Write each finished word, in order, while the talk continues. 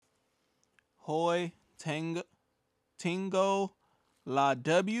Hoy Tingo la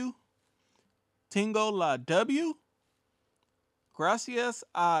W. Tingo la W. Gracias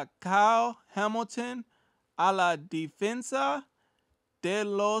a Kyle Hamilton a la defensa de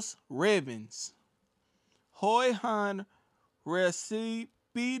los Ravens. Hoy han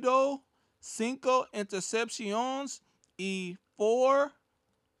recibido 5 intercepciones y 4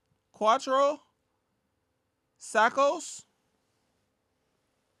 sacos,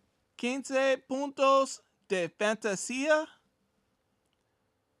 15 puntos de fantasía.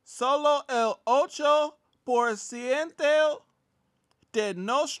 Solo el 8% de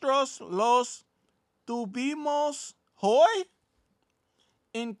nosotros los tuvimos hoy.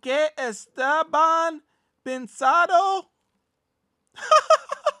 ¿En qué estaban pensando?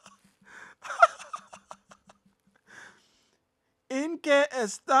 ¿En qué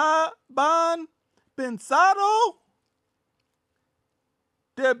estaban pensando?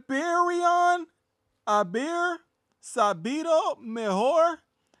 Deberían haber sabido mejor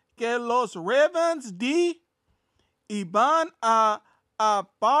que los Ravens iban a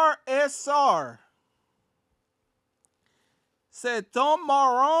aparecer. Se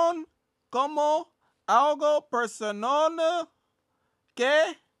tomaron como algo personal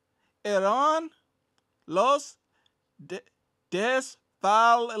que eran los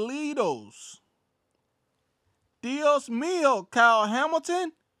desvalidos. Dios mío, Kyle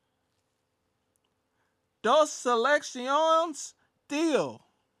Hamilton. 2 selecciones, tío.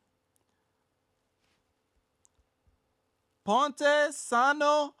 Ponte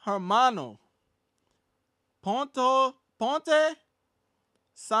sano, hermano. Ponte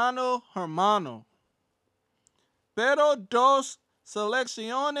sano, hermano. Pero 2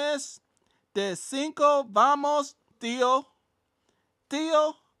 selecciones de 5 vamos, tío.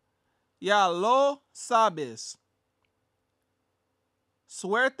 Tío, ya lo sabes.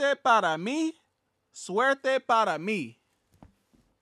 Suerte para mí. Suerte para mí.